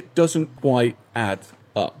many, it doesn't quite add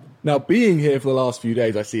up. Now, being here for the last few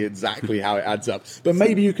days, I see exactly how it adds up. But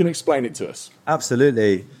maybe you can explain it to us.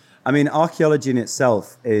 Absolutely. I mean, archaeology in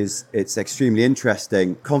itself it's extremely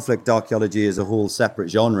interesting. Conflict archaeology is a whole separate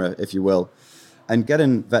genre, if you will. And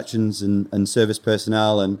getting veterans and service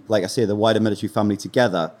personnel and, like I say, the wider military family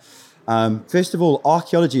together. First of all,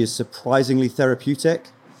 archaeology is surprisingly therapeutic.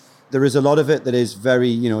 There is a lot of it that is very,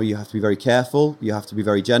 you have to be very careful. You have to be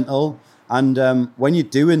very gentle. And when you're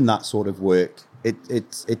doing that sort of work,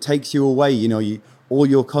 it takes you away. All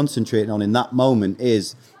you're concentrating on in that moment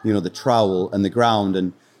is, the trowel and the ground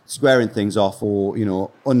and squaring things off,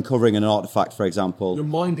 or uncovering an artifact, for example. Your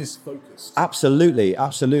mind is focused. Absolutely,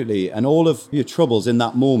 and all of your troubles in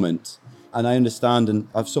that moment, and I understand, and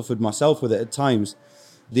I've suffered myself with it at times,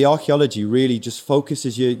 the archaeology really just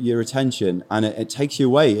focuses your attention, and it takes you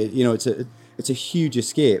away. It's a huge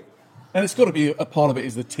escape. And it's got to be a part of it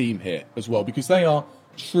is the team here as well, because they are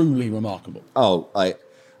truly remarkable. Oh, I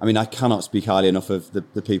cannot speak highly enough of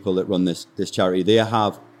the people that run this charity. They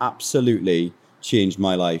have absolutely changed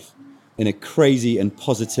my life in a crazy and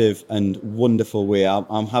positive and wonderful way.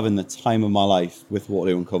 I'm having the time of my life with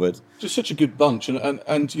Waterloo Uncovered. Just such a good bunch and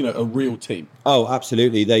a real team. Oh,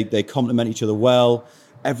 absolutely. They complement each other well.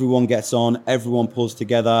 Everyone gets on. Everyone pulls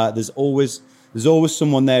together. There's always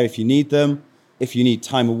someone there if you need them. If you need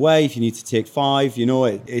time away, if you need to take 5,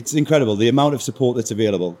 it's incredible. The amount of support that's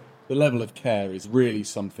available. The level of care is really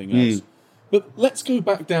something else. But let's go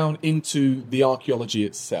back down into the archaeology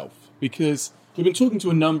itself, because we've been talking to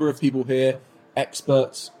a number of people here,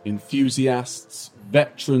 experts, enthusiasts,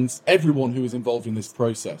 veterans, everyone who is involved in this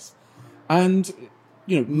process. And,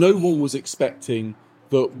 no one was expecting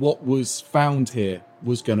that what was found here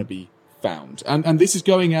was going to be found. And this is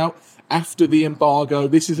going out after the embargo.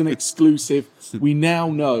 This is an exclusive. We now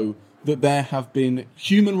know that there have been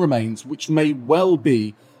human remains, which may well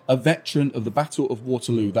be a veteran of the Battle of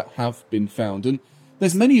Waterloo, that have been found. And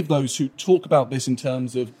there's many of those who talk about this in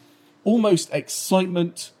terms of almost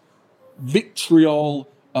excitement, vitriol,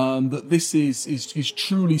 that this is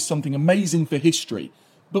truly something amazing for history.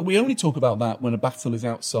 But we only talk about that when a battle is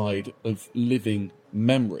outside of living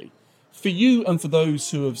memory. For you and for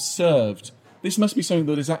those who have served, this must be something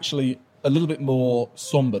that is actually a little bit more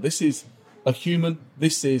somber. This is a human,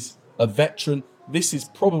 this is a veteran, this is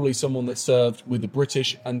probably someone that served with the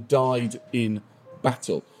British and died in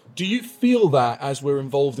battle. Do you feel that as we're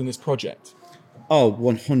involved in this project? Oh,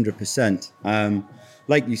 100%.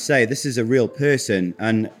 Like you say, this is a real person,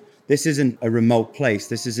 and this isn't a remote place.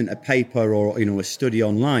 This isn't a paper or a study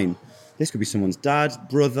online. This could be someone's dad,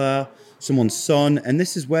 brother, someone's son, and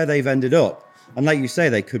this is where they've ended up. And like you say,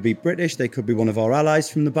 they could be British, they could be one of our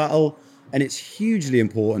allies from the battle, and it's hugely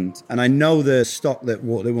important. And I know the stock that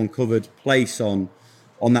Waterloo Uncovered place on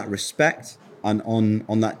that respect and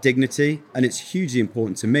on that dignity, and it's hugely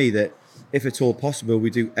important to me that, if at all possible, we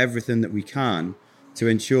do everything that we can to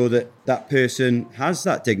ensure that that person has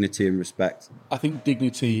that dignity and respect. I think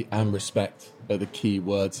dignity and respect are the key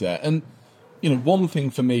words there. And, one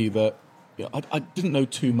thing for me that I didn't know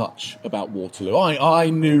too much about Waterloo. I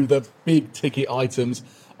knew the big ticket items.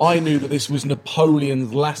 I knew that this was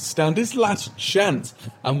Napoleon's last stand, his last chance,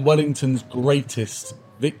 and Wellington's greatest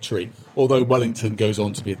victory. Although Wellington goes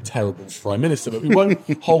on to be a terrible prime minister, but we won't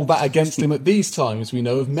hold that against him at these times. We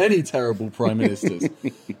know of many terrible prime ministers.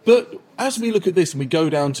 But as we look at this and we go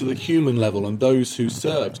down to the human level and those who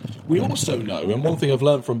served, we also know, and one thing I've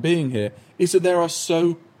learned from being here, is that there are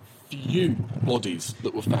so few bodies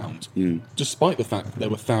that were found, despite the fact that there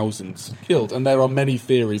were thousands killed. And there are many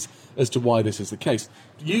theories as to why this is the case.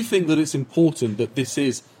 Do you think that it's important that this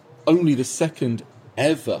is only the second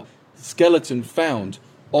ever skeleton found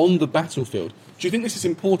on the battlefield. Do you think this is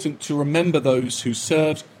important to remember those who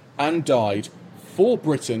served and died for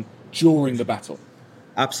Britain during the battle?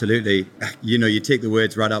 Absolutely. You take the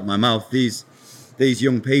words right out of my mouth. These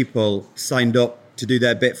young people signed up to do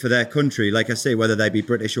their bit for their country, like I say, whether they be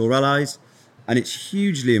British or allies. And it's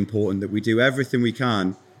hugely important that we do everything we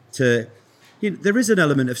can to... there is an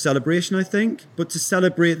element of celebration, I think, but to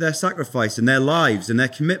celebrate their sacrifice and their lives and their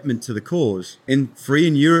commitment to the cause. In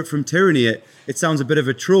freeing Europe from tyranny, it sounds a bit of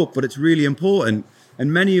a trope, but it's really important.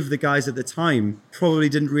 And many of the guys at the time probably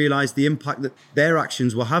didn't realise the impact that their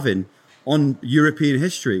actions were having on European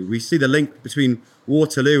history. We see the link between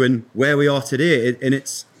Waterloo and where we are today,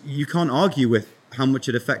 and you can't argue with how much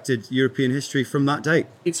it affected European history from that date.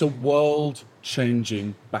 It's a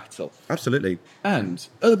world-changing battle. Absolutely. And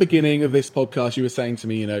at the beginning of this podcast, you were saying to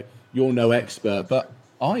me, you're no expert, but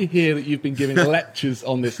I hear that you've been giving lectures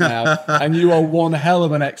on this now, and you are one hell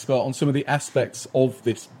of an expert on some of the aspects of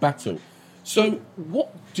this battle. So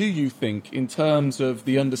what do you think, in terms of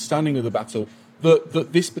the understanding of the battle,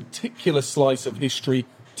 that this particular slice of history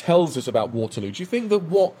tells us about Waterloo? Do you think that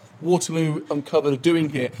what Waterloo Uncovered are doing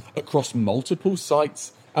here across multiple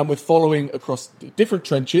sites, and we're following across different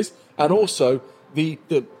trenches, and also the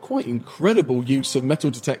quite incredible use of metal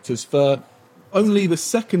detectors for only the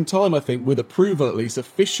second time, I think, with approval at least,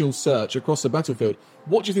 official search across the battlefield,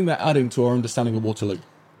 what do you think they're adding to our understanding of Waterloo?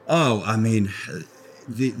 Oh, I mean,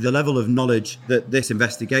 the level of knowledge that this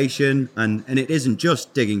investigation, and it isn't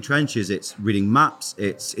just digging trenches, it's reading maps,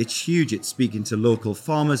 it's huge, it's speaking to local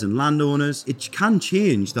farmers and landowners. It can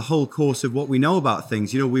change the whole course of what we know about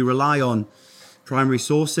things. We rely on primary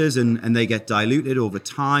sources and they get diluted over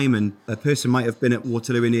time, and a person might have been at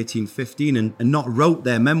Waterloo in 1815 and not wrote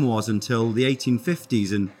their memoirs until the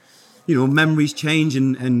 1850s, and memories change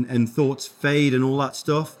and thoughts fade and all that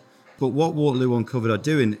stuff. But what Waterloo Uncovered are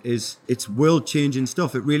doing it's world-changing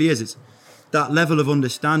stuff. It really is. It's that level of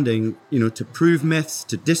understanding, to prove myths,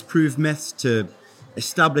 to disprove myths, to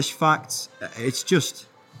establish facts. It's just,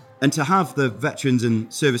 and to have the veterans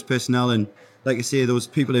and service personnel and, like I say, those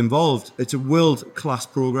people involved, it's a world-class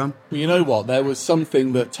programme. Well, you know what? There was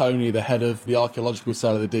something that Tony, the head of the archaeological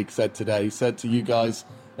side of the dig, said today. He said to you guys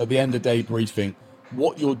at the end of day briefing,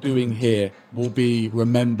 what you're doing here will be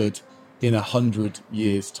remembered in 100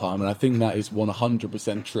 years' time. And I think that is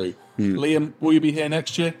 100% true. Liam, will you be here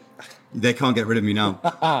next year? They can't get rid of me now.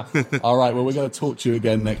 All right, well, we're going to talk to you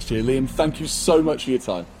again next year. Liam, thank you so much for your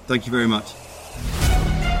time. Thank you very much.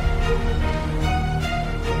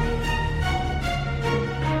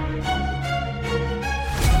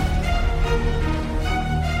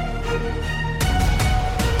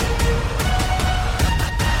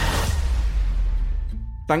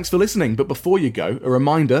 Thanks for listening, but before you go, a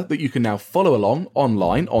reminder that you can now follow along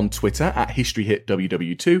online on Twitter at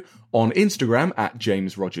HistoryHitWW2, on Instagram at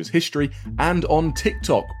James Rogers History, and on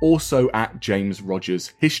TikTok also at James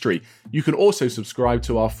Rogers History. You can also subscribe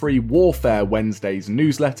to our free Warfare Wednesdays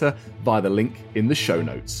newsletter via the link in the show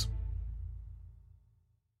notes.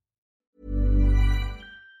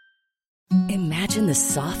 Imagine the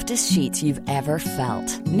softest sheets you've ever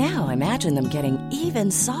felt. Now imagine them getting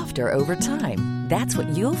even softer over time. That's what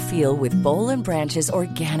you'll feel with Boll & Branch's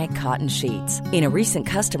organic cotton sheets. In a recent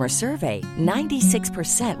customer survey,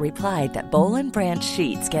 96% replied that Boll & Branch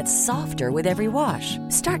sheets get softer with every wash.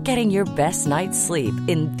 Start getting your best night's sleep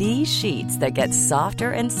in these sheets that get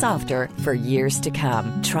softer and softer for years to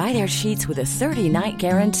come. Try their sheets with a 30-night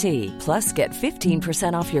guarantee. Plus, get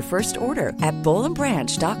 15% off your first order at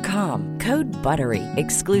bollandbranch.com. Code BUTTERY.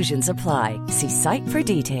 Exclusions apply. See site for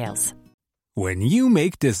details. When you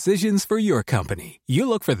make decisions for your company, you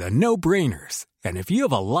look for the no-brainers. And if you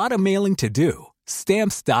have a lot of mailing to do,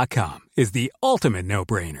 Stamps.com is the ultimate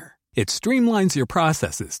no-brainer. It streamlines your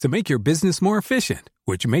processes to make your business more efficient,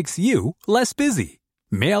 which makes you less busy.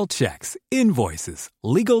 Mail checks, invoices,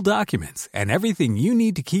 legal documents, and everything you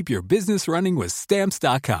need to keep your business running with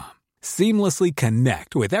Stamps.com. Seamlessly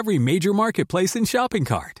connect with every major marketplace and shopping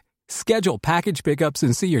cart. Schedule package pickups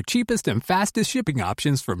and see your cheapest and fastest shipping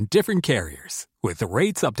options from different carriers, with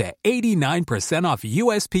rates up to 89% off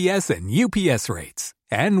USPS and UPS rates.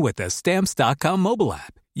 And with the Stamps.com mobile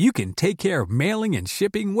app, you can take care of mailing and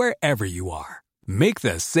shipping wherever you are. Make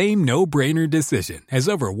the same no-brainer decision as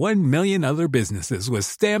over 1 million other businesses with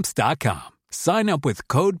Stamps.com. Sign up with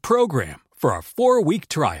code PROGRAM for a 4-week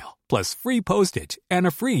trial, plus free postage and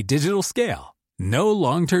a free digital scale. No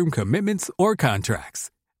long-term commitments or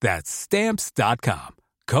contracts. That's Stamps.com.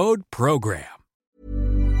 Code PROGRAM.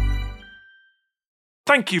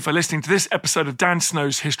 Thank you for listening to this episode of Dan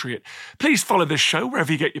Snow's History Hit. Please follow this show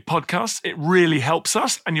wherever you get your podcasts. It really helps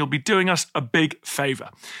us, and you'll be doing us a big favour.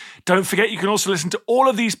 Don't forget, you can also listen to all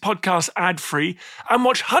of these podcasts ad-free and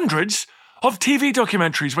watch hundreds of TV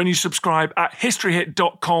documentaries when you subscribe at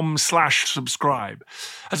historyhit.com/subscribe.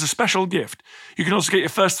 As a special gift, you can also get your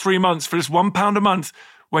first 3 months for just £1 a month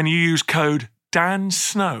when you use code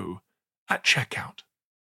DANSNOW at checkout.